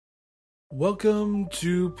Welcome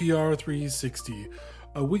to PR 360,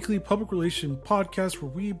 a weekly public relation podcast where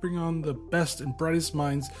we bring on the best and brightest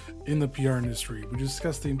minds in the PR industry. We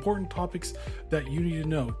discuss the important topics that you need to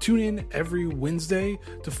know. Tune in every Wednesday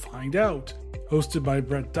to find out. Hosted by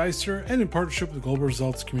Brett Dicer and in partnership with Global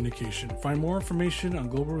Results Communication. Find more information on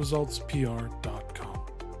globalresultspr.com.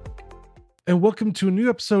 And welcome to a new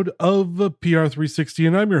episode of PR 360.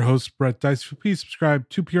 And I'm your host, Brett Dicer. Please subscribe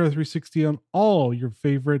to PR 360 on all your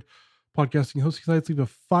favorite podcasting hosting sites. Leave a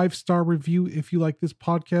 5-star review if you like this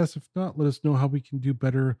podcast. If not, let us know how we can do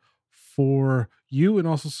better for you, and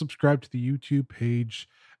also subscribe to the YouTube page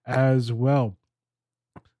as well.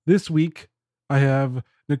 This week, I have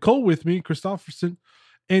Nicole with me, Christofferson,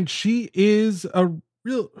 and she is a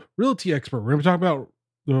realty expert. We're going to talk about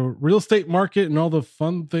the real estate market and all the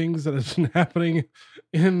fun things that have been happening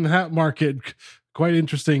in that market. Quite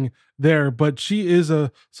interesting there, but she is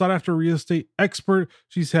a sought-after real estate expert.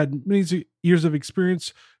 She's had many years of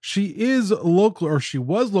experience. She is local, or she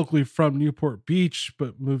was locally from Newport Beach,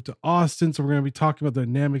 but moved to Austin. So we're going to be talking about the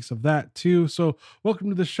dynamics of that too. So welcome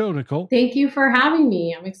to the show, Nicole. Thank you for having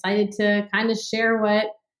me. I'm excited to kind of share what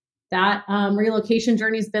that relocation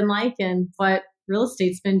journey has been like and what real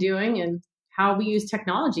estate's been doing and how we use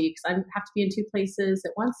technology, because I have to be in two places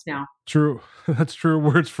at once now. True. That's true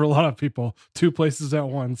words for a lot of people. Two places at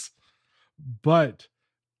once. But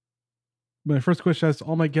my first question as to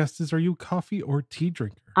all my guests is, are you a coffee or tea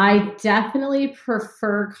drinker? I definitely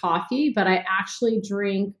prefer coffee, but I actually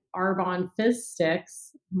drink Arbonne Fizz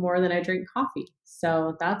Sticks more than I drink coffee.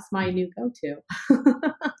 So that's my new go-to.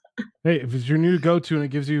 Hey, if it's your new go-to and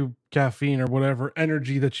it gives you caffeine or whatever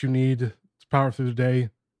energy that you need to power through the day,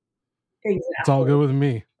 Exactly. It's all good with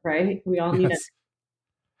me. Right? We all need it.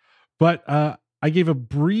 But I gave a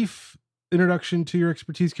brief introduction to your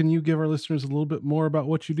expertise. Can you give our listeners a little bit more about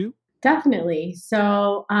what you do? Definitely.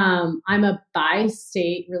 So I'm a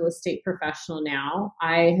bi-state real estate professional now.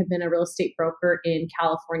 I have been a real estate broker in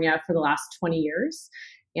California for the last 20 years.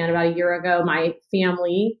 And about a year ago, my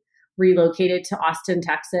family relocated to Austin,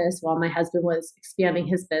 Texas, while my husband was expanding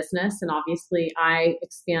his business. And obviously, I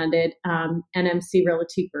expanded NMC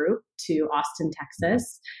Realty Group to Austin,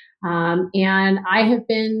 Texas. And I have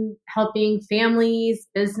been helping families,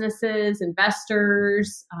 businesses,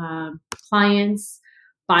 investors, clients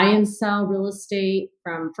buy and sell real estate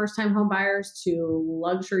from first-time home buyers to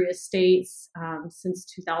luxury estates since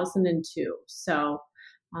 2002. So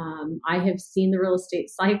I have seen the real estate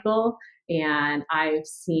cycle, and I've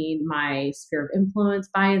seen my sphere of influence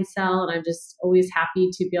buy and sell. And I'm just always happy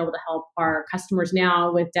to be able to help our customers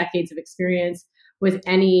now with decades of experience with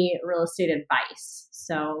any real estate advice.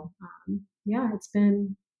 So yeah, it's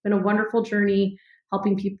been a wonderful journey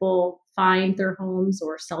helping people find their homes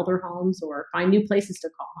or sell their homes or find new places to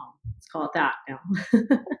call home. Let's call it that now.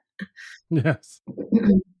 Yes.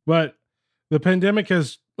 But the pandemic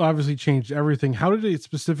has obviously changed everything. How did it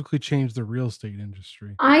specifically change the real estate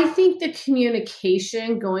industry? I think the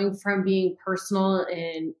communication going from being personal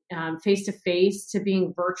and face-to-face to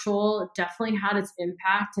being virtual definitely had its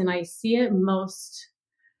impact. And I see it most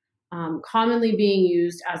commonly being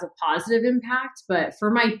used as a positive impact. But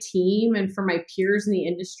for my team and for my peers in the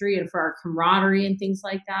industry and for our camaraderie and things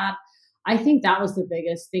like that, I think that was the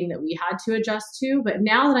biggest thing that we had to adjust to. But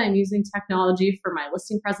now that I'm using technology for my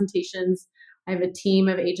listing presentations, I have a team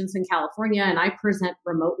of agents in California, and I present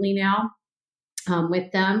remotely now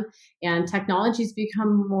with them. And technology's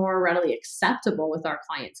become more readily acceptable with our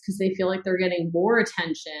clients because they feel like they're getting more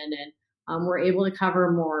attention, and we're able to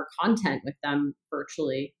cover more content with them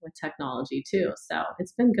virtually with technology too. So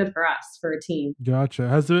it's been good for us, for a team. Gotcha.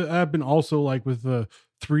 Has it been also like with the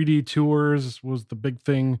 3D tours was the big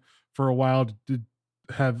thing for a while? Did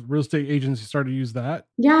have real estate agents started to use that?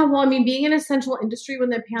 Yeah, well, I mean, being an essential industry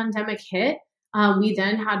when the pandemic hit, we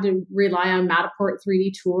then had to rely on Matterport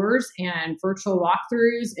 3D tours and virtual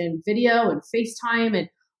walkthroughs and video and FaceTime and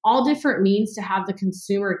all different means to have the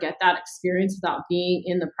consumer get that experience without being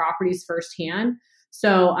in the properties firsthand.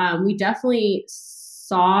 So we definitely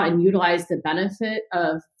saw and utilized the benefit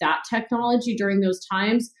of that technology during those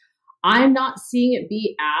times. I'm not seeing it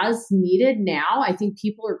be as needed now. I think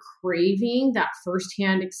people are craving that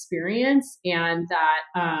firsthand experience and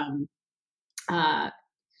that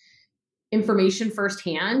information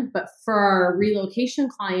firsthand. But for our relocation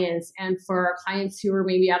clients and for our clients who are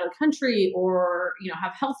maybe out of the country or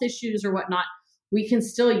have health issues or whatnot, we can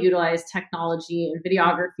still utilize technology and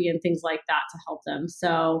videography and things like that to help them.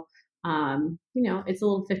 So it's a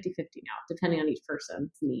little 50-50 now, depending on each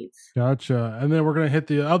person's needs. Gotcha. And then we're going to hit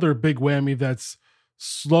the other big whammy that's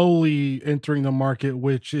slowly entering the market,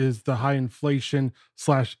 which is the high inflation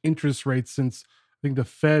 / interest rates, since think the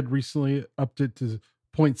Fed recently upped it to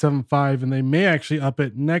 0.75, and they may actually up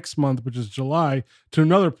it next month, which is July, to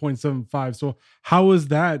another 0.75. So how is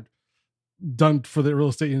that done for the real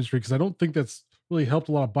estate industry? Because I don't think that's really helped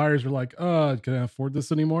a lot of buyers who are like, can I afford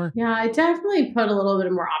this anymore? Yeah, it definitely put a little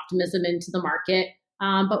bit more optimism into the market.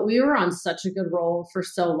 But we were on such a good roll for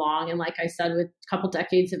so long. And like I said, with a couple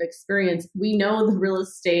decades of experience, we know the real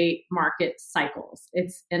estate market cycles.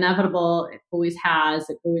 It's inevitable. It always has.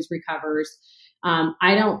 It always recovers.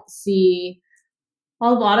 I don't see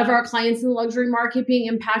a lot of our clients in the luxury market being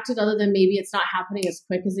impacted, other than maybe it's not happening as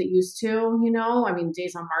quick as it used to. I mean,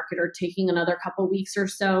 days on market are taking another couple weeks or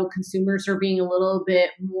so. Consumers are being a little bit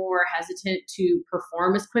more hesitant to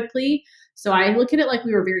perform as quickly. So I look at it like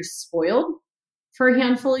we were very spoiled for a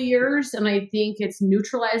handful of years. And I think it's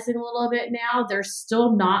neutralizing a little bit now. There's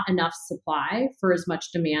still not enough supply for as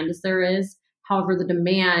much demand as there is. However, the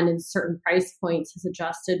demand in certain price points has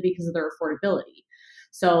adjusted because of their affordability.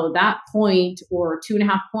 So that point or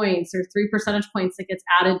 2.5 points or 3 percentage points that gets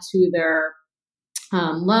added to their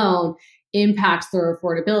loan impacts their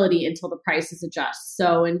affordability until the prices adjust.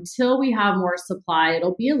 So until we have more supply,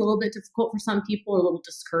 it'll be a little bit difficult for some people, or a little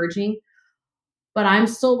discouraging. But I'm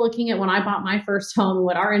still looking at when I bought my first home,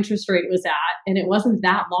 what our interest rate was at, and it wasn't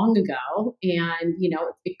that long ago. And,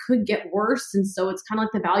 it could get worse. And so it's kind of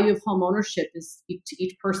like the value of home ownership is to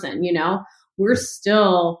each person. We're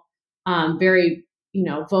still very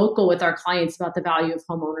vocal with our clients about the value of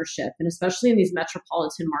home ownership. And especially in these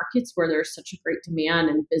metropolitan markets where there's such a great demand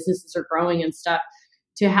and businesses are growing and stuff,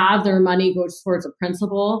 to have their money go towards a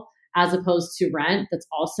principal as opposed to rent that's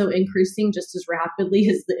also increasing just as rapidly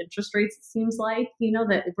as the interest rates, it seems like,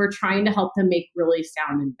 that we're trying to help them make really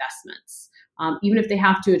sound investments, even if they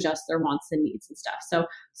have to adjust their wants and needs and stuff. So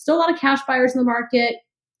still a lot of cash buyers in the market.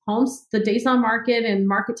 Homes, the days on market and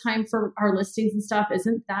market time for our listings and stuff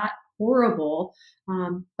isn't that horrible.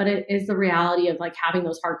 But it is the reality of like having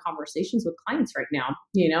those hard conversations with clients right now.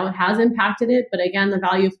 It has impacted it, but again, the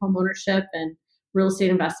value of home ownership and real estate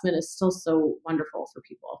investment is still so wonderful for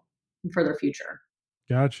people and for their future.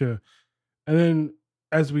 Gotcha. And then,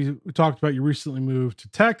 as we talked about, you recently moved to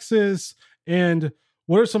Texas. And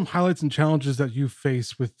what are some highlights and challenges that you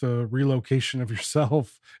face with the relocation of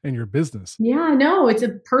yourself and your business? Yeah, no, it's a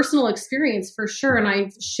personal experience for sure. And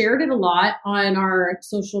I've shared it a lot on our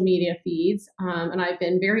social media feeds. And I've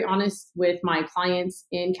been very honest with my clients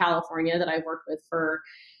in California that I've worked with for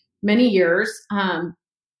many years.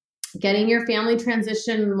 Getting your family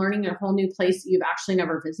transition and learning a whole new place that you've actually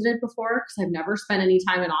never visited before, because I've never spent any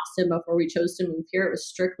time in Austin before we chose to move here. It was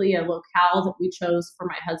strictly a locale that we chose for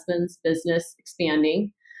my husband's business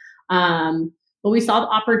expanding. But we saw the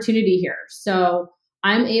opportunity here. So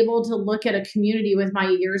I'm able to look at a community with my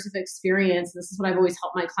years of experience. This is what I've always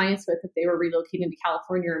helped my clients with if they were relocating to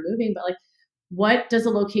California or moving. But like, what does a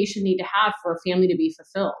location need to have for a family to be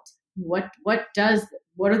fulfilled? What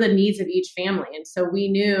are the needs of each family? And so we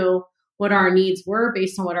knew what our needs were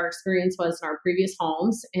based on what our experience was in our previous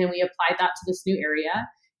homes. And we applied that to this new area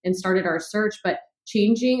and started our search. But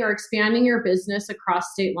changing or expanding your business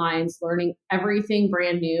across state lines, learning everything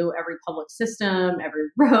brand new, every public system, every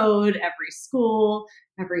road, every school,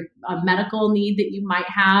 every medical need that you might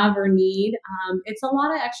have or need. It's a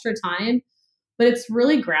lot of extra time, but it's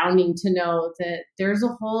really grounding to know that there's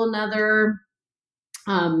a whole nother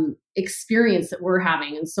experience that we're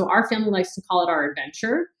having. And so our family likes to call it our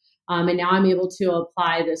adventure. And now I'm able to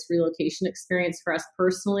apply this relocation experience for us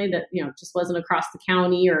personally that, just wasn't across the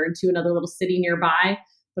county or into another little city nearby,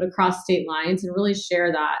 but across state lines, and really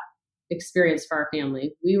share that experience for our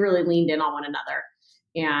family. We really leaned in on one another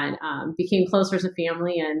and became closer as a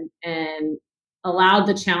family and allowed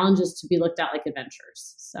the challenges to be looked at like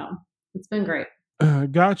adventures. So it's been great.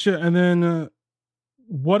 Gotcha. And then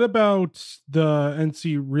what about the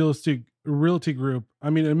NC Realty Group? I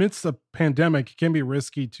mean, amidst the pandemic, it can be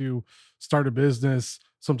risky to start a business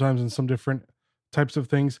sometimes in some different types of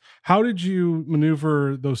things. How did you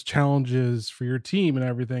maneuver those challenges for your team and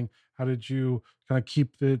everything? How did you kind of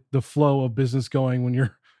keep the flow of business going when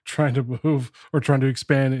you're trying to move or trying to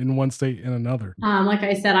expand in one state and another? Like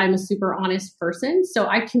I said, I'm a super honest person. So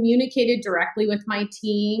I communicated directly with my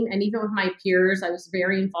team and even with my peers. I was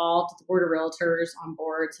very involved with the board of realtors on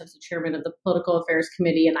boards as the chairman of the political affairs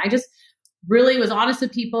committee. And I just really was honest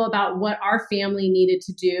with people about what our family needed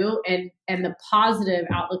to do and the positive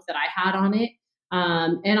outlook that I had on it.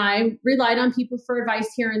 And I relied on people for advice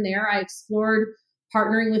here and there. I explored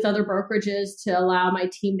partnering with other brokerages to allow my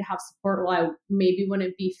team to have support while I maybe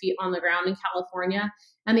wouldn't be feet on the ground in California.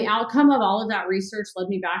 And the outcome of all of that research led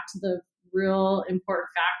me back to the real important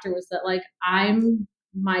factor was that like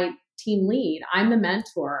my team lead. I'm the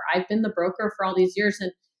mentor. I've been the broker for all these years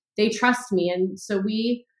and they trust me. And so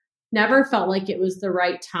we never felt like it was the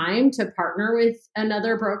right time to partner with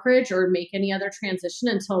another brokerage or make any other transition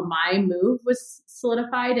until my move was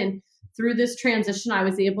solidified. And through this transition, I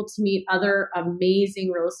was able to meet other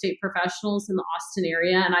amazing real estate professionals in the Austin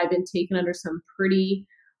area. And I've been taken under some pretty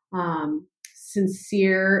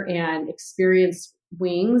sincere and experienced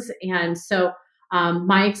wings. And so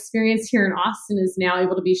my experience here in Austin is now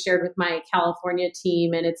able to be shared with my California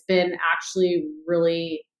team. And it's been actually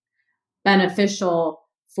really beneficial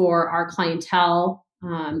for our clientele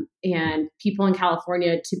and people in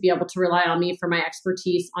California to be able to rely on me for my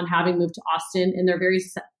expertise on having moved to Austin. And they're very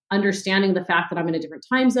understanding the fact that I'm in a different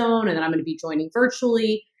time zone and that I'm going to be joining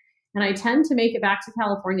virtually. And I tend to make it back to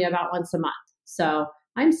California about once a month. So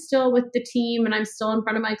I'm still with the team and I'm still in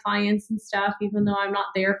front of my clients and stuff, even though I'm not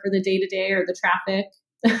there for the day-to-day or the traffic.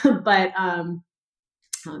 But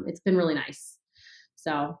it's been really nice.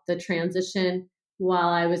 So the transition, while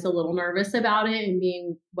I was a little nervous about it and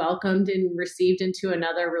being welcomed and received into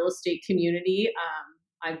another real estate community,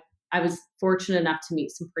 I was fortunate enough to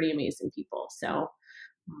meet some pretty amazing people. So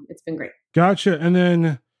it's been great. Gotcha. And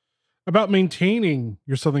then about maintaining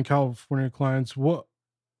your Southern California clients, what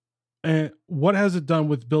has it done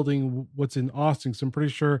with building what's in Austin? So I'm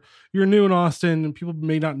pretty sure you're new in Austin and people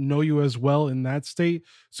may not know you as well in that state.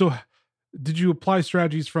 So did you apply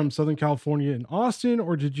strategies from Southern California in Austin,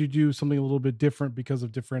 or did you do something a little bit different because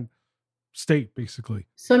of different state, basically?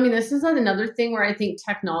 So, I mean, this is another thing where I think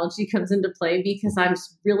technology comes into play because I'm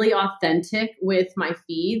really authentic with my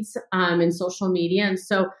feeds and social media. And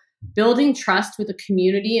so building trust with a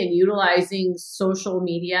community and utilizing social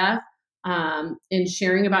media and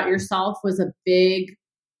sharing about yourself was a big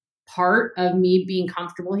part of me being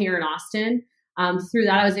comfortable here in Austin. Through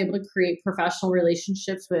that, I was able to create professional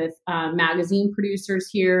relationships with magazine producers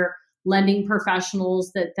here, lending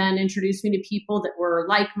professionals that then introduced me to people that were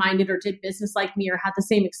like-minded or did business like me or had the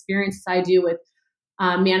same experience as I do with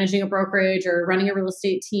managing a brokerage or running a real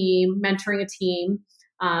estate team, mentoring a team.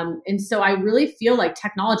 And so I really feel like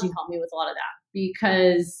technology helped me with a lot of that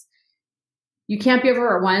because you can't be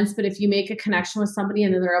everywhere at once, but if you make a connection with somebody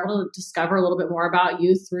and then they're able to discover a little bit more about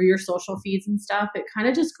you through your social feeds and stuff, it kind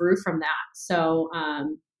of just grew from that. So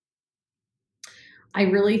I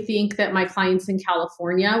really think that my clients in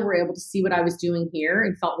California were able to see what I was doing here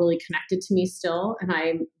and felt really connected to me still. And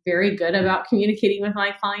I'm very good about communicating with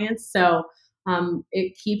my clients. So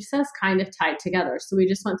it keeps us kind of tied together. So we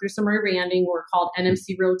just went through some rebranding. We're called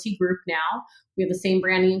NMC Realty Group now. We have the same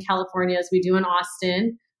branding in California as we do in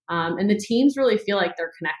Austin. And the teams really feel like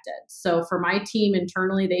they're connected. So for my team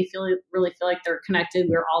internally, they really feel like they're connected.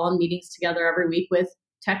 We're all on meetings together every week with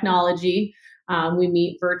technology. We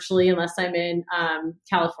meet virtually unless I'm in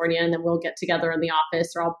California, and then we'll get together in the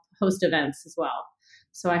office or I'll host events as well.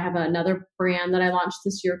 So I have another brand that I launched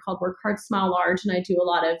this year called Work Hard, Smile Large, and I do a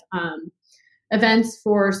lot of events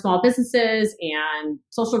for small businesses and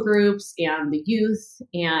social groups and the youth.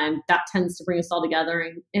 And that tends to bring us all together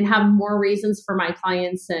and have more reasons for my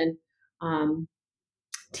clients and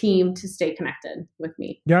team to stay connected with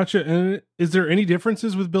me. Gotcha. And is there any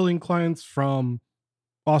differences with building clients from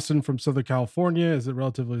Austin from Southern California? Is it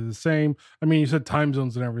relatively the same? I mean, you said time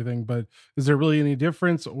zones and everything, but is there really any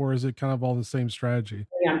difference or is it kind of all the same strategy?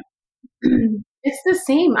 Yeah. It's the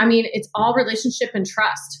same. I mean, it's all relationship and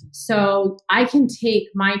trust. So I can take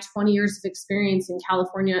my 20 years of experience in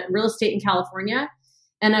California, real estate in California,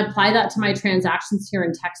 and apply that to my transactions here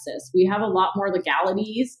in Texas. We have a lot more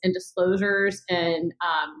legalities and disclosures and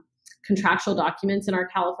contractual documents in our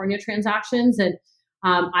California transactions. And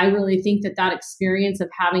I really think that experience of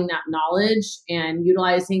having that knowledge and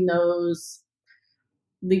utilizing those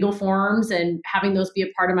legal forms and having those be a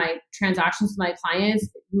part of my transactions with my clients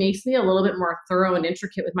makes me a little bit more thorough and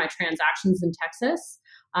intricate with my transactions in Texas.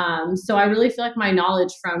 So I really feel like my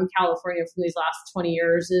knowledge from California from these last 20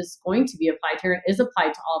 years is going to be applied here and is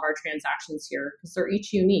applied to all of our transactions here because they're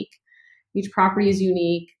each unique. Each property is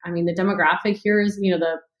unique. I mean, the demographic here is,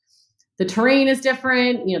 the terrain is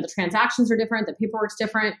different, the transactions are different, the paperwork's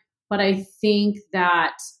different, but I think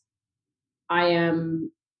that I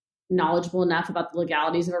am knowledgeable enough about the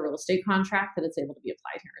legalities of a real estate contract that it's able to be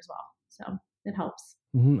applied here as well. So it helps.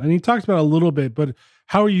 Mm-hmm. And you talked about it a little bit, but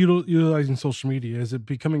how are you utilizing social media? Is it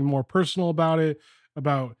becoming more personal about it,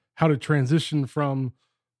 about how to transition from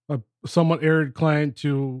a somewhat arid client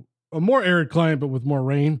to a more arid client, but with more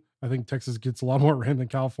rain? I think Texas gets a lot more rain than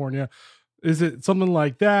California. Is it something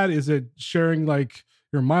like that? Is it sharing like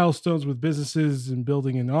your milestones with businesses and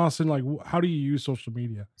building in Austin? Like, how do you use social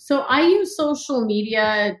media? So I use social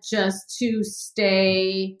media just to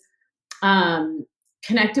stay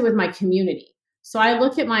connected with my community. So I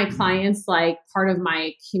look at my clients like part of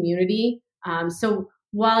my community. So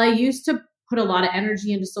while I used to put a lot of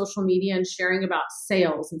energy into social media and sharing about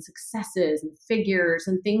sales and successes and figures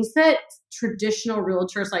and things that traditional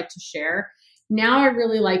realtors like to share, now I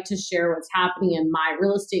really like to share what's happening in my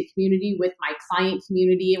real estate community with my client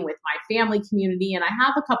community and with my family community. And I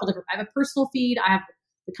have a couple different, I have a personal feed, I have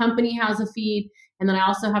the company has a feed, and then I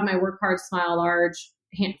also have my Work Hard, Smile Large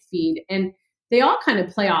feed. And they all kind of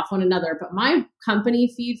play off one another, but my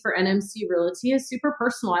company feed for NMC Realty is super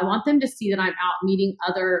personal. I want them to see that I'm out meeting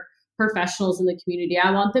other professionals in the community.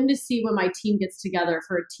 I want them to see when my team gets together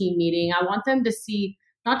for a team meeting. I want them to see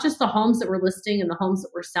not just the homes that we're listing and the homes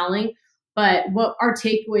that we're selling, but what our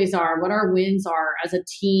takeaways are, what our wins are as a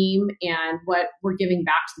team, and what we're giving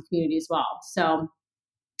back to the community as well. So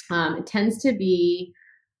it tends to be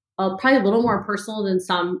probably a little more personal than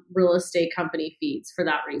some real estate company feeds for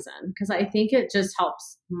that reason, because I think it just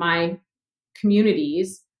helps my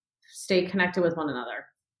communities stay connected with one another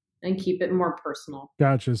and keep it more personal.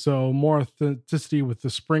 Gotcha. So more authenticity with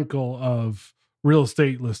the sprinkle of real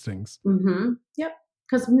estate listings. Mm-hmm. Yep.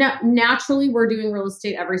 Because naturally we're doing real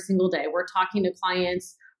estate every single day. We're talking to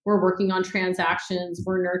clients. We're working on transactions.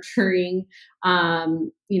 We're nurturing,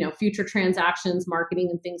 future transactions, marketing,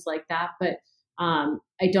 and things like that. But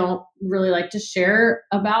I don't really like to share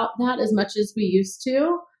about that as much as we used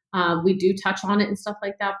to. We do touch on it and stuff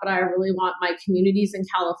like that, but I really want my communities in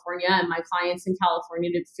California and my clients in California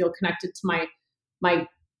to feel connected to my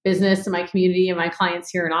business and my community and my clients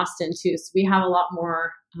here in Austin too. So we have a lot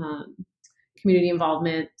more community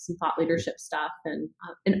involvement, some thought leadership stuff, and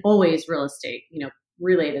always real estate,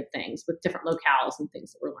 related things with different locales and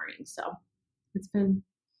things that we're learning. So it's been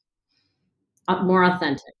more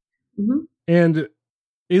authentic. Mm-hmm. And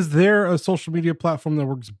is there a social media platform that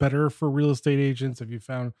works better for real estate agents? Have you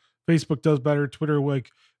found Facebook does better, Twitter?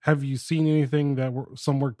 Have you seen anything that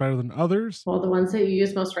some work better than others? Well, the ones that you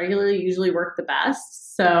use most regularly usually work the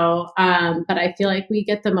best. So, but I feel like we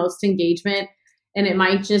get the most engagement, and it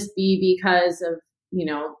might just be because of,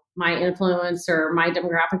 my influence or my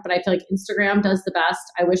demographic, but I feel like Instagram does the best.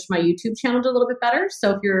 I wish my YouTube channel did a little bit better.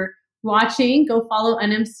 So if you're watching, go follow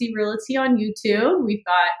NMC Realty on YouTube. We've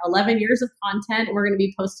got 11 years of content, and we're going to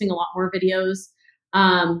be posting a lot more videos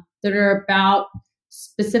that are about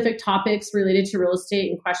specific topics related to real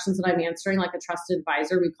estate and questions that I'm answering like a trusted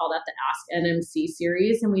advisor. We call that the Ask NMC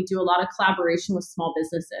series, and we do a lot of collaboration with small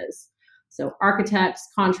businesses. So architects,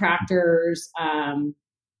 contractors,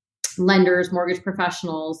 lenders, mortgage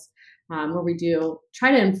professionals, where we do try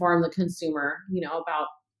to inform the consumer, about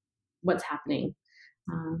what's happening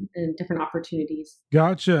and different opportunities.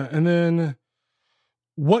 Gotcha. And then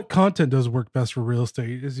what content does work best for real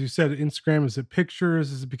estate? As you said, Instagram, is it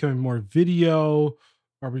pictures? Is it becoming more video?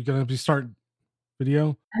 Are we going to be start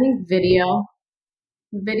video? I think video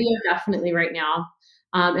definitely right now.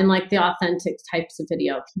 And like the authentic types of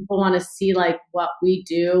video. People want to see like what we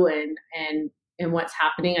do and what's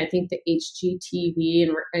happening. I think the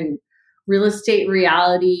HGTV and real estate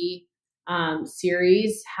reality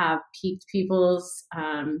series have piqued people's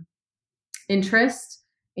interest.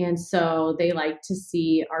 And so they like to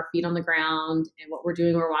see our feet on the ground and what we're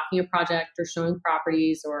doing. We're walking a project or showing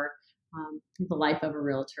properties or the life of a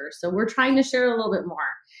realtor. So we're trying to share a little bit more.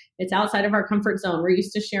 It's outside of our comfort zone. We're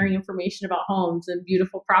used to sharing information about homes and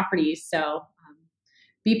beautiful properties. So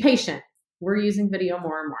be patient. We're using video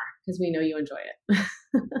more and more because we know you enjoy it.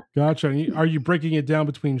 Gotcha. Are you breaking it down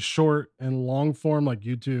between short and long form like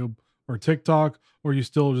YouTube or TikTok, or are you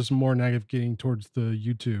still just more navigating towards the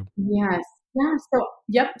YouTube? Yes.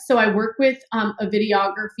 Yeah. So I work with a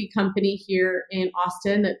videography company here in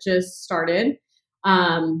Austin that just started.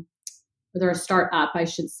 They're a startup, I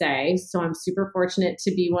should say. So I'm super fortunate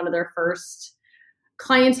to be one of their first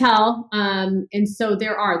clientele. And so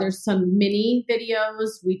there's some mini videos.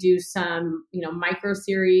 We do some, micro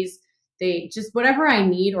series. They just whatever I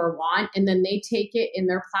need or want. And then they take it in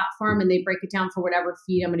their platform and they break it down for whatever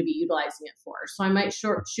feed I'm going to be utilizing it for. So I might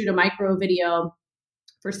shoot a micro video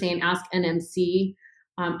for say an Ask NMC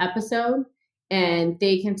episode, and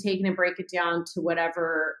they can take it and break it down to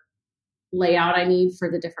whatever layout I need for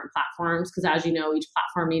the different platforms. Because as you know, each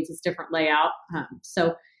platform needs its different layout.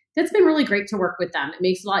 So that's been really great to work with them. It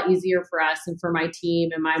makes it a lot easier for us and for my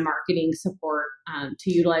team and my marketing support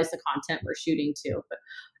to utilize the content we're shooting too. But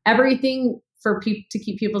everything for to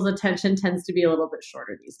keep people's attention tends to be a little bit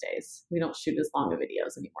shorter these days. We don't shoot as long of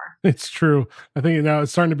videos anymore. It's true. I think now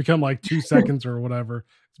it's starting to become like 2 seconds or whatever.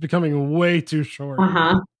 It's becoming way too short.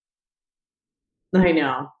 I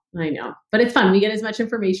know. But it's fun. We get as much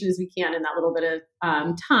information as we can in that little bit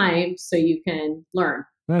of time so you can learn.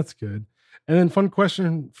 That's good. And then fun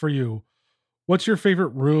question for you. What's your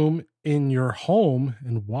favorite room in your home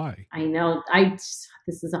and why? I know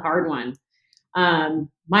this is a hard one.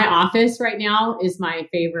 My office right now is my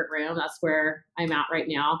favorite room. That's where I'm at right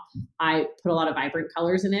now. I put a lot of vibrant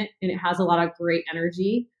colors in it and it has a lot of great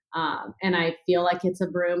energy. And I feel like it's a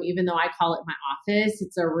room, even though I call it my office,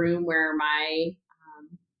 it's a room where my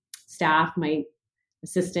staff, my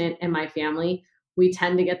assistant, and my family, we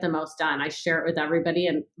tend to get the most done. I share it with everybody,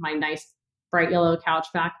 and my nice bright yellow couch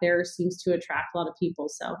back there seems to attract a lot of people.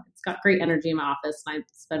 So it's got great energy in my office, and I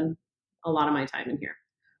spend a lot of my time in here.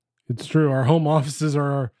 It's true. Our home offices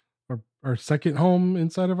are our second home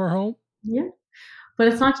inside of our home. Yeah. But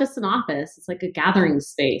it's not just an office. It's like a gathering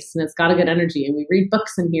space, and it's got a good energy, and we read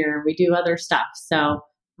books in here and we do other stuff. So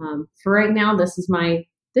for right now, this is my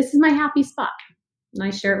happy spot, and I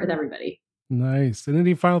share it with everybody. Nice. And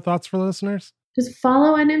any final thoughts for listeners? Just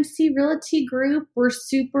follow NMC Realty Group. We're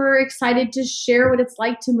super excited to share what it's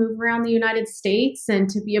like to move around the United States and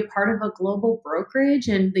to be a part of a global brokerage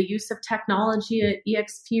and the use of technology at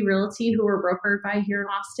eXp Realty, who we're brokered by here in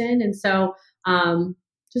Austin. And so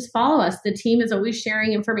just follow us. The team is always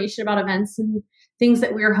sharing information about events and things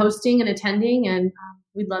that we are hosting and attending. And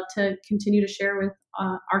we'd love to continue to share with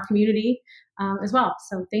our community as well.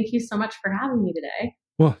 So thank you so much for having me today.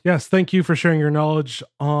 Well, yes, thank you for sharing your knowledge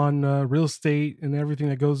on real estate and everything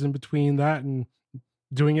that goes in between that and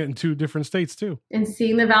doing it in 2 different states too. And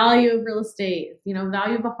seeing the value of real estate,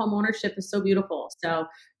 value of a home ownership is so beautiful. So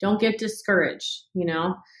don't get discouraged,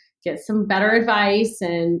 get some better advice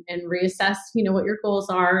and reassess, what your goals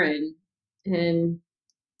are and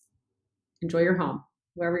enjoy your home,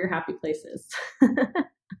 wherever your happy place is.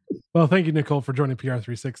 Well, thank you, Nicole, for joining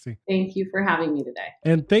PR360. Thank you for having me today.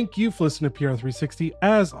 And thank you for listening to PR360.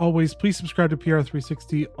 As always, please subscribe to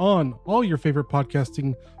PR360 on all your favorite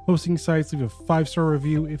podcasting hosting sites. Leave a 5-star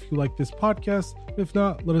review if you like this podcast. If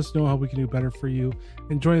not, let us know how we can do better for you.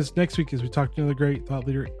 And join us next week as we talk to another great thought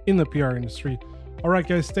leader in the PR industry. All right,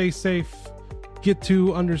 guys, stay safe. Get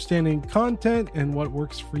to understanding content and what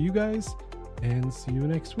works for you guys. And see you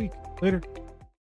next week. Later.